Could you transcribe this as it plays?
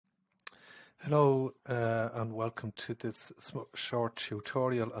Hello and welcome to this short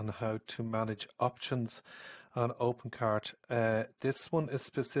tutorial on how to manage options on Opencart. This one is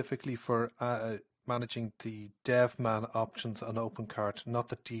specifically for managing the DevMan options on Opencart, not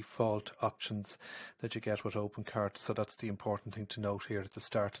the default options that you get with Opencart. So that's the important thing to note here at the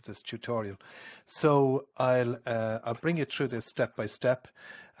start of this tutorial. So I'll bring you through this step by step.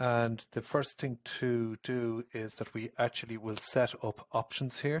 And the first thing to do is that we actually will set up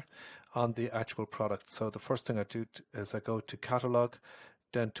options here on the actual product. So the first thing I do is I go to catalog,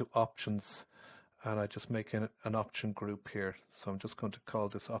 then to options, and I just make an option group here. So I'm just going to call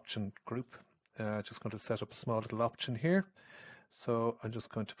this option group. Just going to set up a small little option here. So I'm just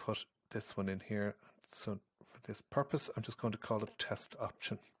going to put this one in here. So for this purpose, I'm just going to call it test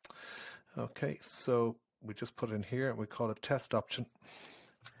option. Okay, so we just put it in here and we call it test option.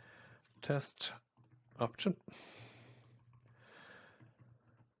 Test option.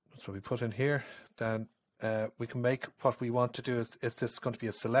 So we put in here, then we can make what we want to do is this going to be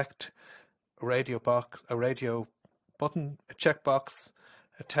a select, a radio box, a radio button, a checkbox,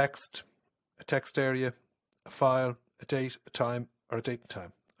 a text area, a file, a date, a time, or a date and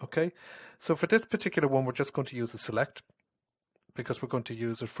time. Okay, so for this particular one, we're just going to use a select because we're going to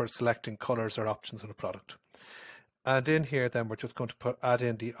use it for selecting colors or options on a product. And in here, then we're just going to add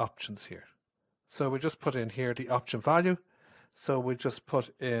in the options here. So we just put in here the option value. So we just put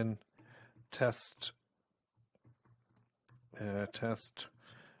in test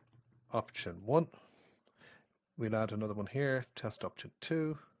option 1. We'll add another one here, test option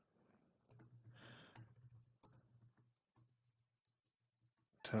 2.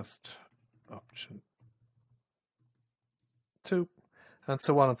 Test option 2, and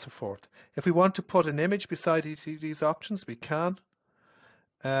so on and so forth. If we want to put an image beside these options, we can.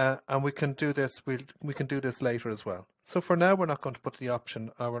 And we can do this. We can do this later as well. So for now, we're not going to put the option.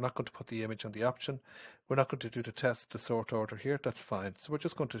 We're not going to put the image on the option. We're not going to do the sort order here. That's fine. So we're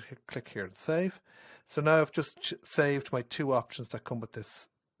just going to click here and save. So now I've just saved my two options that come with this.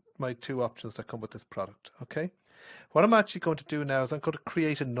 My two options that come with this product. Okay. What I'm actually going to do now is I'm going to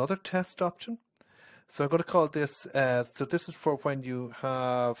create another test option. So I'm going to call this. So this is for when you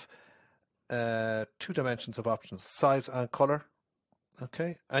have 2 dimensions of options, size and color.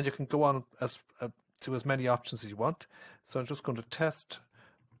 Okay, and you can go on to as many options as you want. So I'm just going to test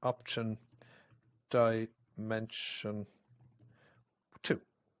option dimension 2.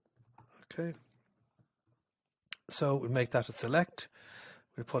 Okay, so we make that a select.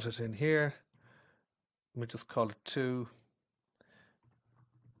 We put it in here. We just call it 2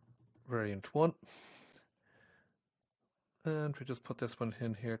 variant 1, and we just put this one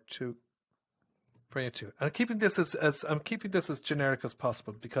in here 2. Variant 2. And I'm keeping this as generic as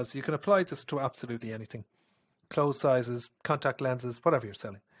possible because you can apply this to absolutely anything. Clothes sizes, contact lenses, whatever you're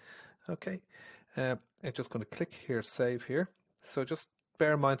selling. Okay. I'm just going to click here, save here. So just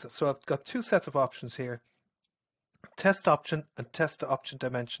bear in mind, so I've got 2 sets of options here. Test option and test option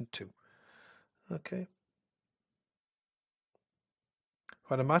dimension 2. Okay.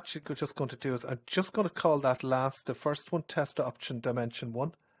 What I'm actually just going to do is I'm just going to call that the first one, test option dimension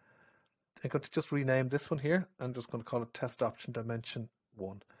 1. I'm going to just rename this one here. I'm just going to call it test option dimension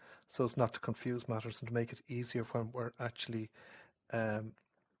 1. So as not to confuse matters and to make it easier when we're actually doing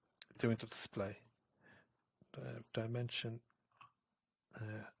the display. Dimension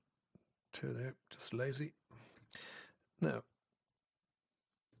 2 there, just lazy. Now,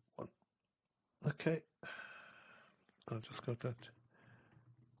 1. Okay. I'll just go to that.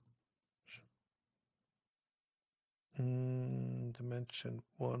 Dimension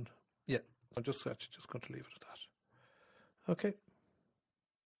 1. Yeah, I'm just actually just going to leave it at that. Okay.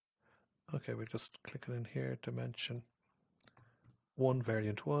 Okay, we're just clicking in here, dimension 1,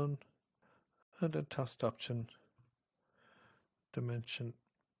 variant 1, and then test option, dimension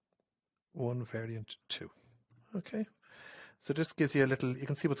 1, variant 2. Okay. So this gives you a little, you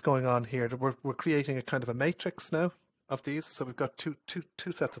can see what's going on here. We're creating a kind of a matrix now of these. So we've got two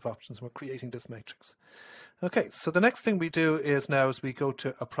sets of options and we're creating this matrix. Okay, so the next thing we do is we go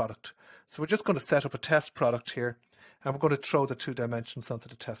to a product. So we're just going to set up a test product here and we're going to throw the 2 dimensions onto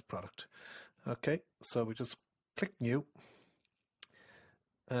the test product. Okay, so we just click new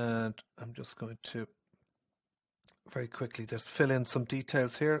and I'm just going to very quickly just fill in some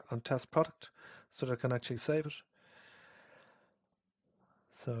details here on test product so that I can actually save it.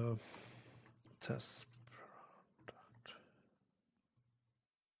 So test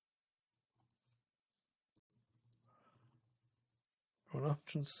run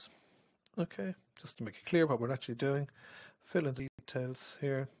options. Okay, just to make it clear what we're actually doing, fill in the details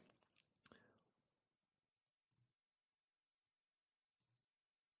here.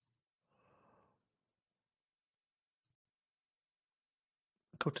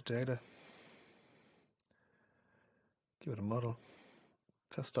 Go to data, give it a model,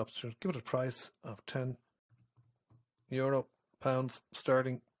 test option, give it a price of €10, pounds,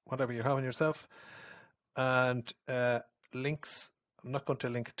 sterling, whatever you're having yourself, and links. I'm not going to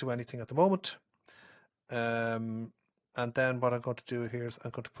link it to anything at the moment. And then what I'm going to do here is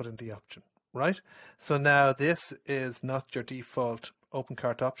I'm going to put in the option, right? So now this is not your default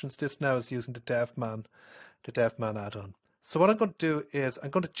Opencart options. This now is using the DevMan add-on. So what I'm going to do is I'm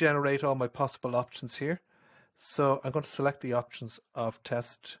going to generate all my possible options here. So I'm going to select the options of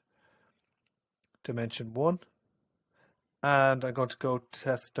test dimension 1, and I'm going to go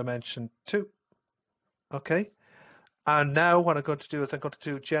test dimension 2. Okay. And now what I'm going to do is I'm going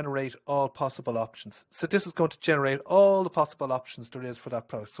to generate all possible options. So this is going to generate all the possible options there is for that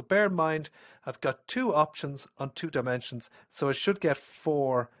product. So bear in mind, I've got 2 options on 2 dimensions. So I should get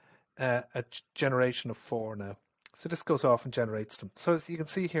 4, a generation of 4 now. So this goes off and generates them. So as you can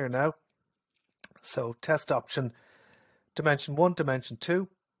see here now, so test option, dimension 1, dimension 2,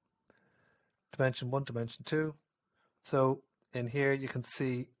 dimension 1, dimension 2. So in here you can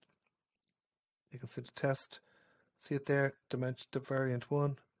see the test. See it there, dimension to variant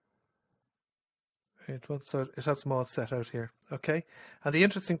 1. So it has them all set out here. Okay. And the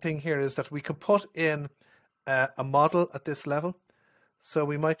interesting thing here is that we can put in a model at this level. So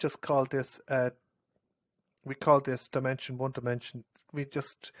we might just call this we call this dimension 1 dimension. We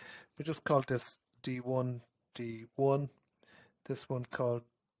just call this D1 D1. This one called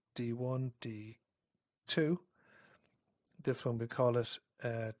D1 D2. This one we call it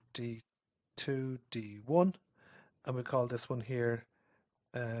D2 D1. And we call this one here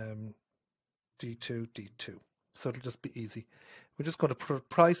D2 D2. So it'll just be easy. We're just going to put a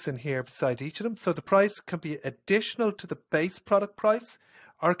price in here beside each of them. So the price can be additional to the base product price,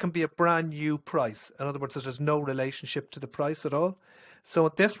 or it can be a brand new price. In other words, there's no relationship to the price at all. So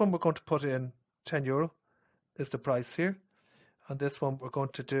at this one we're going to put in €10 is the price here. And this one we're going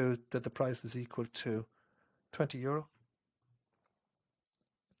to do that the price is equal to €20.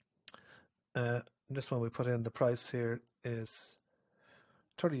 This one we put in the price here is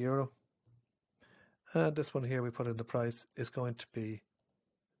 €30. And this one here we put in the price is going to be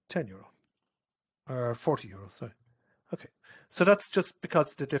 €10 or €40, sorry. Okay, so that's just because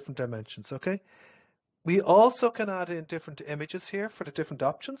of the different dimensions, okay? We also can add in different images here for the different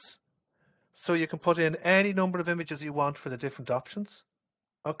options. So you can put in any number of images you want for the different options,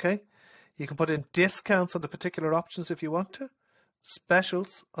 okay? You can put in discounts on the particular options if you want to.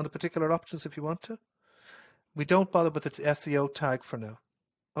 Specials on the particular options if you want to. We don't bother with its SEO tag for now.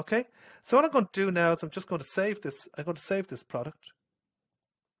 Okay, so what I'm going to do now is I'm just going to save this. I'm going to save this product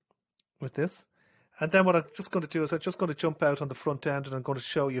with this. And then what I'm just going to do is I'm just going to jump out on the front end and I'm going to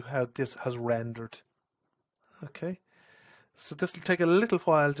show you how this has rendered. Okay, so this will take a little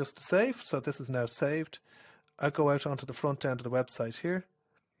while just to save. So this is now saved. I'll go out onto the front end of the website here.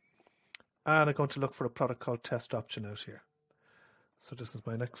 And I'm going to look for a product called test option out here. So this is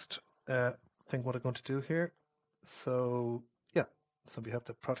my next thing what I'm going to do here. So yeah, so we have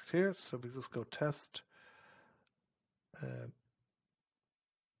the product here. So we just go test,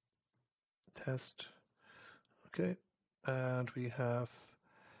 test, okay, and we have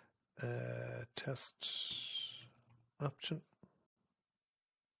test option.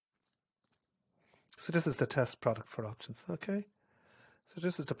 So this is the test product for options, okay. So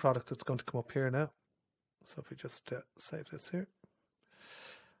this is the product that's going to come up here now. So if we just save this here.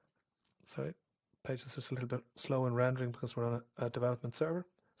 Sorry, page is just a little bit slow in rendering because we're on a development server.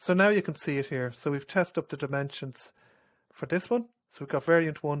 So now you can see it here. So we've tested up the dimensions for this one. So we've got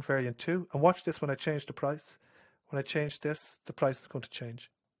variant 1, variant 2. And watch this when I change the price. When I change this, the price is going to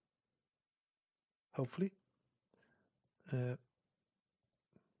change. Hopefully. So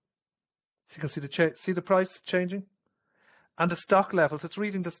you can see the price changing. And the stock levels, it's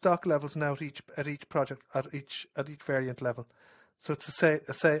reading the stock levels now at each project, at each variant level. So it's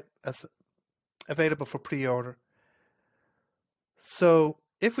as available for pre-order. So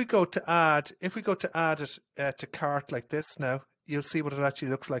if we go to add it to cart like this now, you'll see what it actually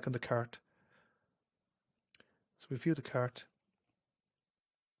looks like on the cart. So we view the cart.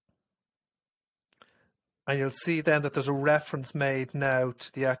 And you'll see then that there's a reference made now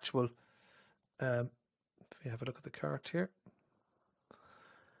to the actual, if we have a look at the cart here,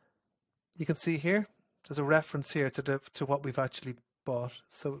 you can see here, there's a reference here to what we've actually bought.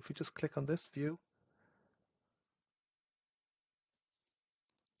 So if we just click on this view,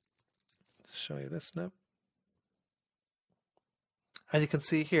 show you this now. And you can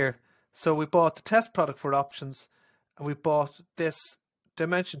see here, so we bought the test product for options and we bought this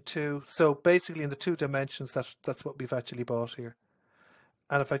dimension 2. So basically in the 2 dimensions, that's what we've actually bought here.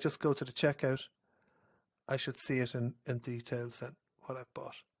 And if I just go to the checkout, I should see it in details then, what I've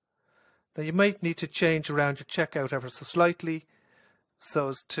bought. Now you might need to change around your checkout ever so slightly so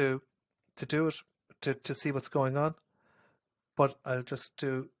as to do it, to see what's going on. But I'll just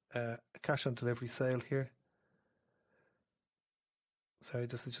do a cash on delivery sale here. Sorry,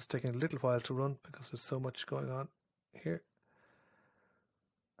 this is just taking a little while to run because there's so much going on here.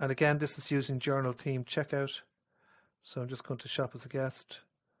 And again, this is using journal theme checkout. So I'm just going to shop as a guest.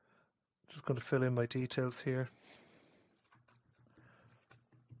 Just going to fill in my details here.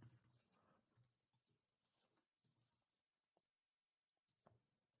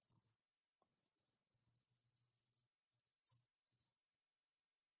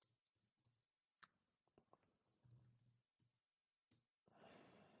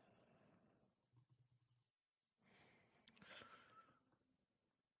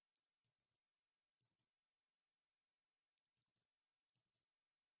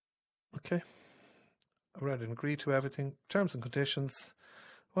 Okay. I'm ready to agree to everything. Terms and conditions.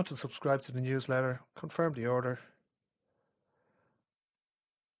 Want to subscribe to the newsletter. Confirm the order.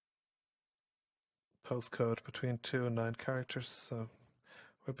 Postcode between 2 and 9 characters. So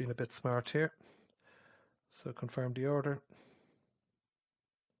we're being a bit smart here. So confirm the order.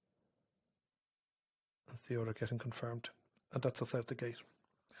 That's the order getting confirmed. And that's us out the gate.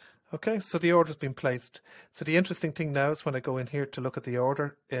 Okay, so the order's been placed. So the interesting thing now is when I go in here to look at the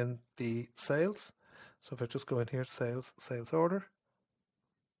order in the sales. So if I just go in here, sales order.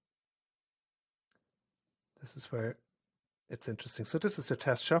 This is where it's interesting. So this is the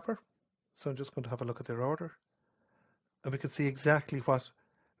test shopper. So I'm just going to have a look at their order. And we can see exactly what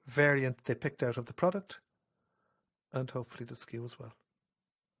variant they picked out of the product. And hopefully the SKU as well.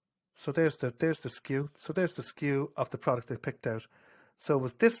 So there's the SKU. So there's the SKU of the product they picked out. So it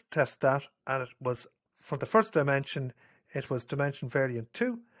was this test that, and it was from the first dimension, it was dimension variant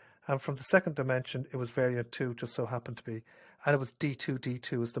 2, and from the second dimension, it was variant 2, just so happened to be, and it was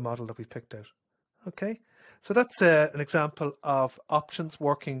D2 is the model that we picked out. Okay, so that's an example of options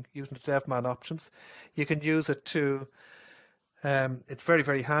working using the DevMan options. You can use it to, it's very,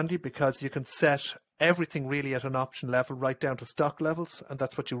 very handy because you can set everything really at an option level right down to stock levels, and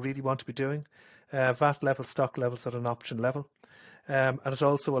that's what you really want to be doing. VAT level, stock levels at an option level. And it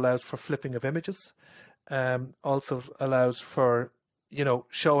also allows for flipping of images. Also allows for, you know,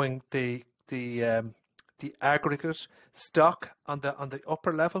 showing the aggregate stock on the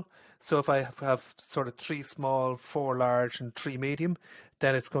upper level. So if I have sort of 3 small, 4 large, and 3 medium,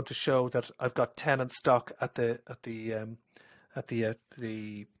 then it's going to show that I've got 10 in stock at the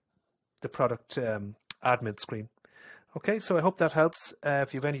product admin screen. Okay, so I hope that helps.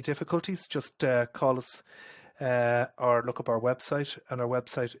 If you have any difficulties, just call us. Or look up our website, and our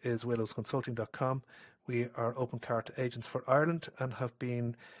website is willowsconsulting.com. We are Opencart agents for Ireland and have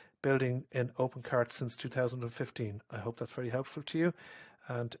been building in Opencart since 2015. I hope that's very helpful to you.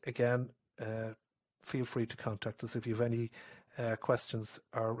 And again, feel free to contact us if you have any questions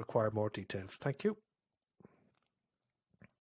or require more details. Thank you.